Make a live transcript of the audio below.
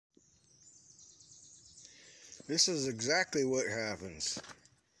This is exactly what happens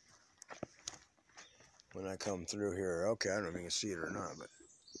when I come through here. Okay, I don't know if you can see it or not, but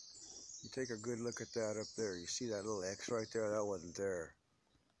you take a good look at that up there. You see that little X right there? That wasn't there.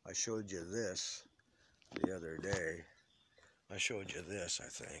 I showed you this the other day. I showed you this, I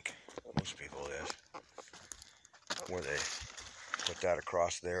think. Most people did. Where they put that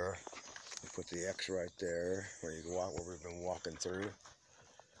across there. They put the X right there where you can walk, where we've been walking through.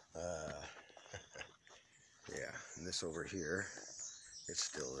 Yeah, and this over here, it's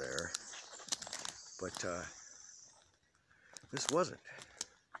still there. But this wasn't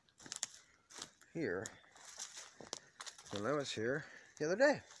here when I was here the other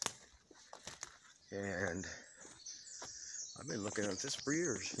day. And I've been looking at this for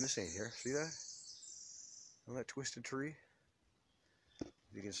years, and this ain't here. See that? On that twisted tree?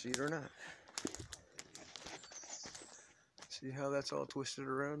 You can see it or not. See how that's all twisted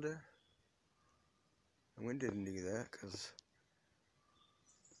around there? And we didn't do that because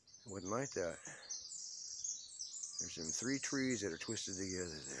it wasn't like that. There's them 3 trees that are twisted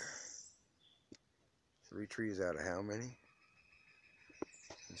together there. 3 trees out of how many?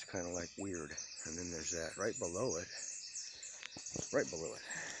 It's kind of like weird. And then there's that right below it. Right below it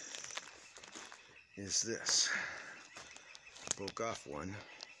is this. Broke off one.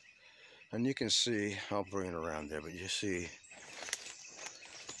 And you can see, I'll bring it around there, but you see,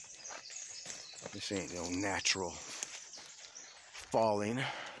 this ain't no natural falling.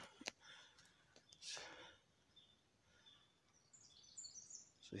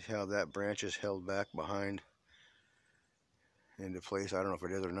 See how that branch is held back behind into place? I don't know if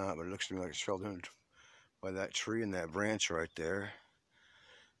it is or not, but it looks to me like it's held in by that tree and that branch right there.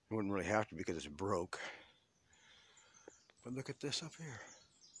 It wouldn't really have to because it's broke. But look at this up here.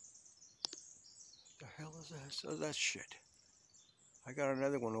 What the hell is that? So that's shit. I got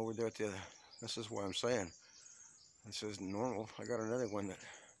another one over there at the, this is what I'm saying. This isn't normal. I got another one that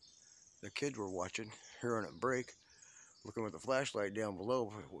the kids were watching, hearing it break, looking with the flashlight down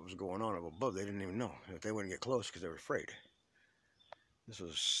below what was going on up above. They didn't even know. They wouldn't get close because they were afraid. This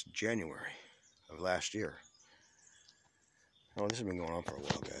was January of last year. Oh, this has been going on for a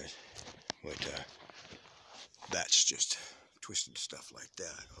while, guys. But that's just twisted stuff like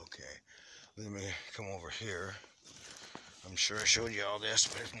that. Okay, let me come over here. I'm sure I showed you all this,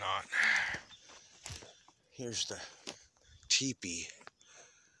 but if not, here's the teepee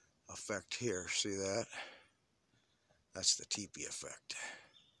effect here. See that? That's the teepee effect.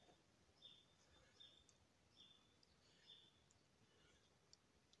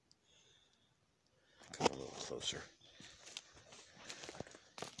 Come a little closer.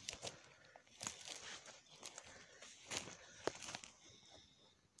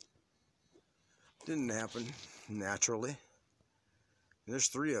 Didn't happen naturally. There's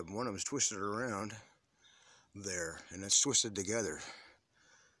 3 of them. One of them's twisted around there, and it's twisted together.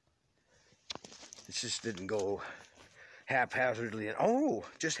 It just didn't go haphazardly. Oh,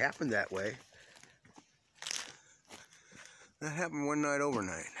 just happened that way. That happened one night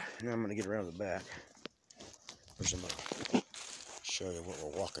overnight. Now I'm going to get around the back. First I'm going to show you what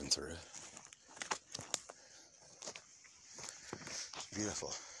we're walking through. It's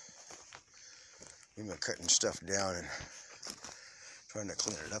beautiful. We've been cutting stuff down and trying to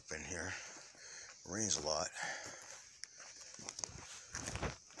clean it up in here. It rains a lot.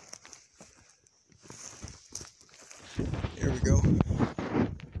 Here we go.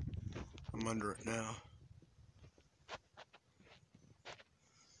 I'm under it now.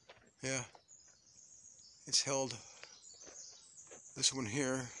 Yeah. It's held. This one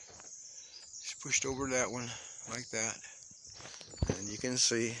here is pushed over that one like that. And you can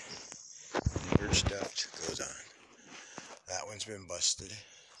see weird stuff goes on. That one's been busted.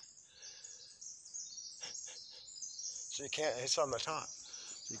 So you can't, it's on the top.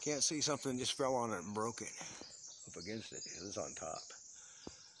 So you can't see something just fell on it and broke it up against it. It was on top.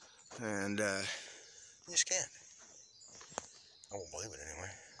 And you just can't. I won't believe it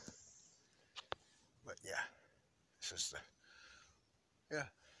anyway. But yeah, this is the,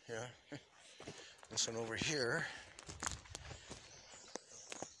 yeah. This one over here.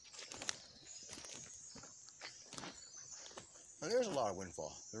 And there's a lot of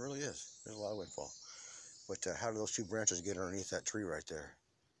windfall. There really is. There's a lot of windfall. But how do those 2 branches get underneath that tree right there?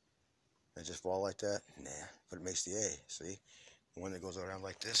 They just fall like that? Nah. But it makes the A. See? The one that goes around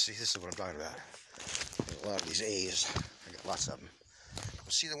like this. See, this is what I'm talking about. There's a lot of these A's. I got lots of them.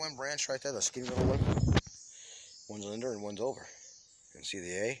 But see the one branch right there, the skinny little one? One's under and one's over. You can see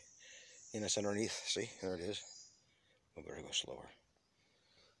the A? And it's underneath. See? There it is. I better go slower.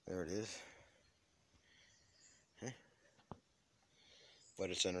 There it is. Okay. But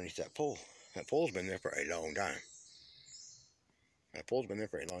it's underneath that pole. That pole's been there for a long time. That pole's been there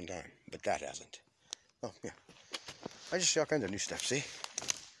for a long time, but that hasn't. Oh, yeah. I just see all kinds of new stuff, see?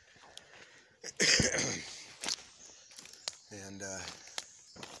 And,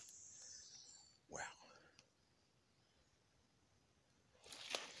 wow.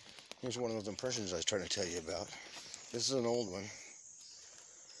 Here's one of those impressions I was trying to tell you about. This is an old one.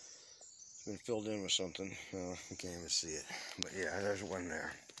 It's been filled in with something. You can't even see it. But yeah, there's one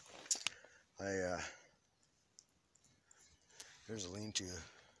there. There's a lean-to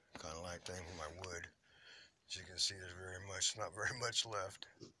kind of like thing for my wood. As you can see, there's not very much left.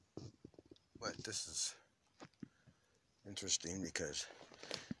 But this is interesting because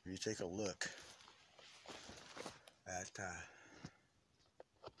if you take a look at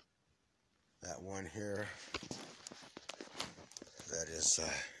that one here, that is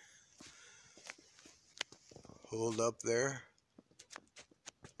holed up there.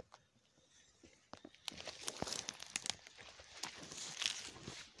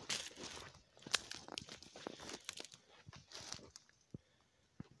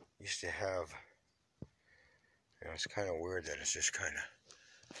 Used to have, you know, it's kind of weird that it's just kind of,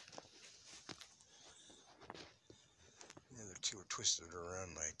 you know, the two are twisted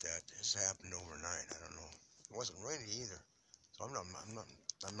around like that. This happened overnight. I don't know. It wasn't windy either, so I'm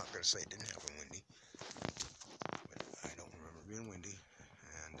not going to say it didn't happen windy, but I don't remember being windy.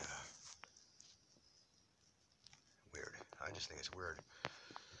 And weird. I just think it's weird.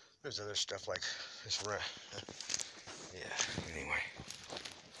 There's other stuff like this. Yeah. Anyway.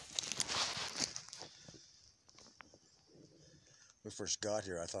 When we first got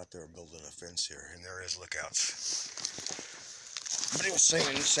here, I thought they were building a fence here, and there is lookouts. But he was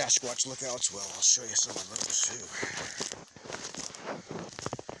saying Sasquatch lookouts. Well, I'll show you some of those too.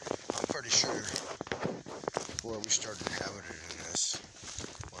 I'm pretty sure before we started habiting this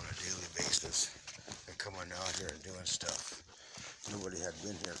on a daily basis and coming out here and doing stuff, nobody had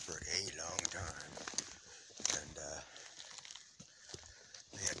been here for a long time, and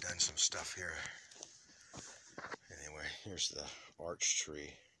they had done some stuff here. Anyway, here's the arch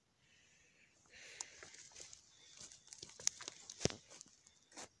tree.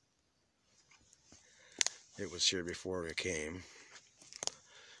 It was here before we came.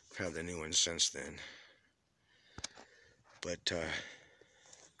 Had the new one since then. But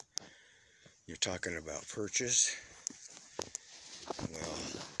you're talking about purchase. Well,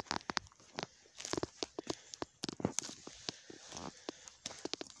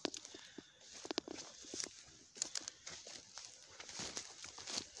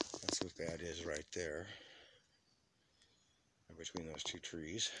 that's what that is right there. Between those two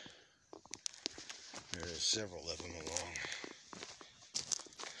trees. There's several of them along.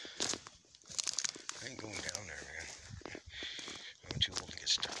 I ain't going down there, man. I'm too old to get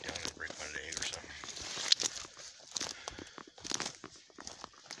stuck down and break my leg or something.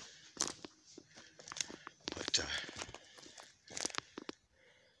 But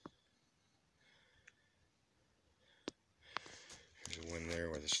there's one there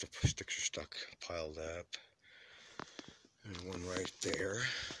where the sticks are stuck, piled up. There's one right there.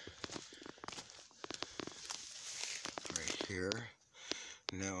 Right here.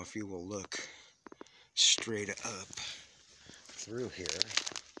 Now if you will look straight up through here,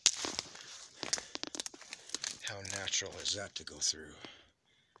 how natural is that to go through?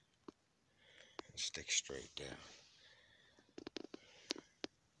 And stick straight down.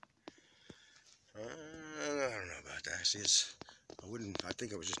 I don't know about that. See, I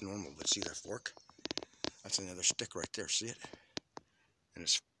think it was just normal, but see that fork? That's another stick right there, see it? And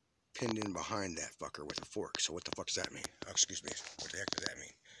it's pinned in behind that fucker with a fork. So what the fuck does that mean? Oh, excuse me. What the heck does that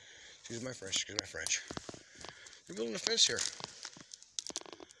mean? Excuse my French. They're building a fence here.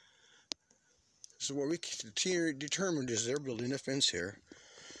 So what we determined is they're building a fence here.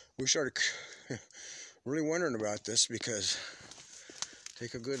 We started really wondering about this because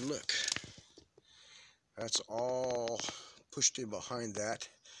take a good look. That's all pushed in behind that.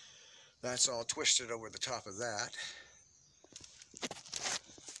 That's all twisted over the top of that.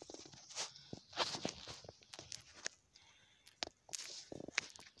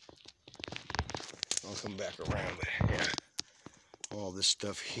 I'll come back around, but yeah. All this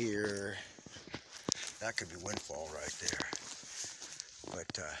stuff here. That could be windfall right there.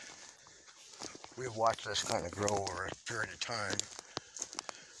 But we've watched this kind of grow over a period of time.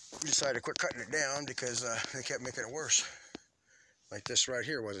 We decided to quit cutting it down because they kept making it worse. Like this right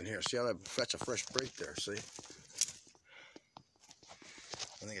here wasn't here. See how that's a fresh break there, see?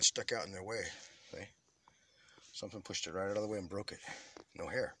 I think it stuck out in their way, see? Something pushed it right out of the way and broke it. No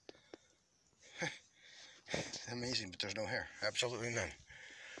hair. Amazing, but there's no hair. Absolutely none.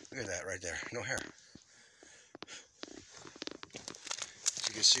 Look at that right there. No hair.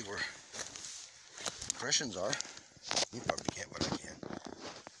 You can see where impressions are. You probably can't, but I can.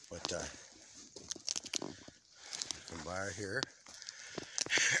 But come by here.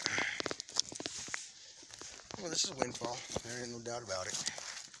 Well, this is a windfall. There ain't no doubt about it.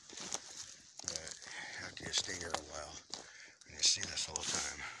 After you stay here a while, and you see this all the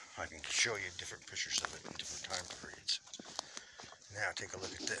time, I can show you different pictures of it in different time periods. Now take a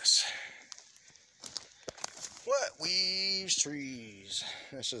look at this. What weaves trees?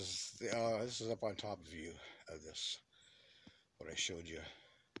 This is up on top view of this. What I showed you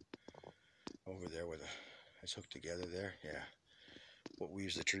over there with it's hooked together there. Yeah. What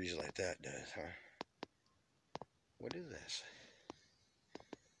weaves the trees like that does, huh? What is this?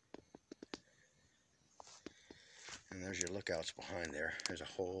 And there's your lookouts behind there. There's a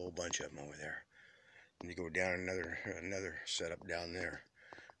whole bunch of them over there. And you go down another setup down there.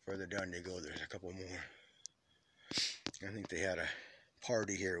 Further down you go, there's a couple more. I think they had a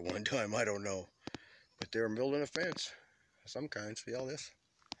party here at one time, I don't know. But they were building a fence of some kind. See all this?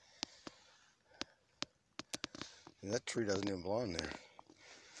 And that tree doesn't even belong there.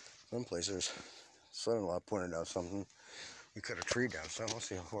 Some places, son-in-law pointed out something. We cut a tree down. So let's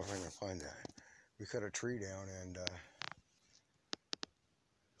see if I can find that. We cut a tree down and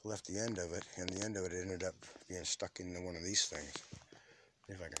left the end of it, and the end of it ended up being stuck into one of these things.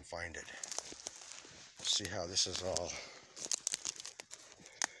 See if I can find it. See how this is all.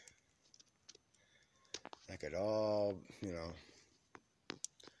 Like it all, you know.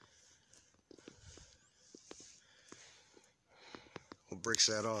 We'll breaks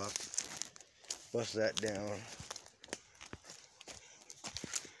that off, bust that down,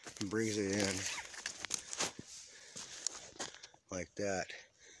 and brings it in like that,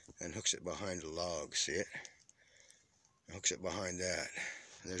 and hooks it behind the log. See it? Hooks it behind that.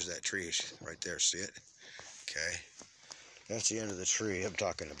 There's that tree right there. See it? Okay. That's the end of the tree I'm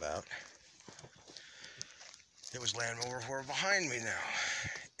talking about. It was laying over behind me now.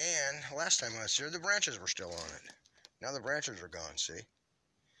 And last time I was here, the branches were still on it. Now the branches are gone, see?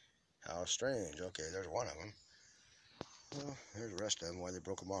 How strange. Okay, there's one of them. Well, there's the rest of them. Why they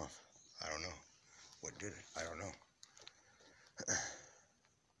broke them off, I don't know. What did it? I don't know.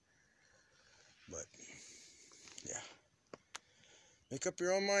 But, yeah. Make up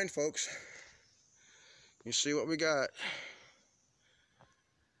your own mind, folks. You see what we got.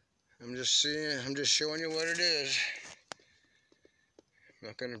 I'm just showing you what it is. I'm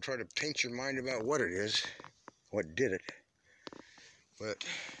not going to try to paint your mind about what it is, what did it, but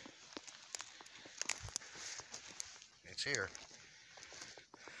it's here.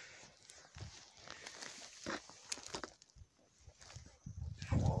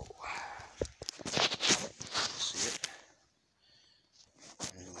 Whoa. See it? I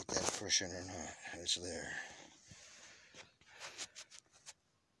don't know if that impression or not. It's there.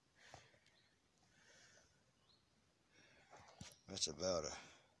 That's about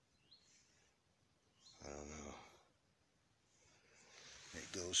I don't know.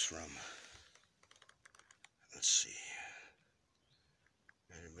 It goes from, let's see,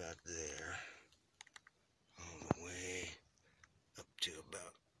 right about there, all the way up to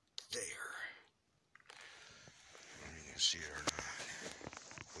about there. I don't know if you can see it or not.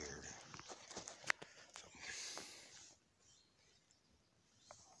 Weird.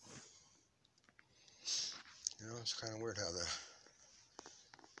 You know, it's kind of weird how the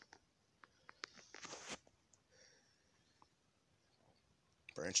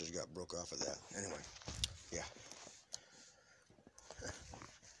branches got broke off of that. Anyway, yeah.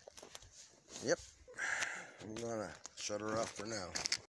 Yep. I'm gonna shut her off for now.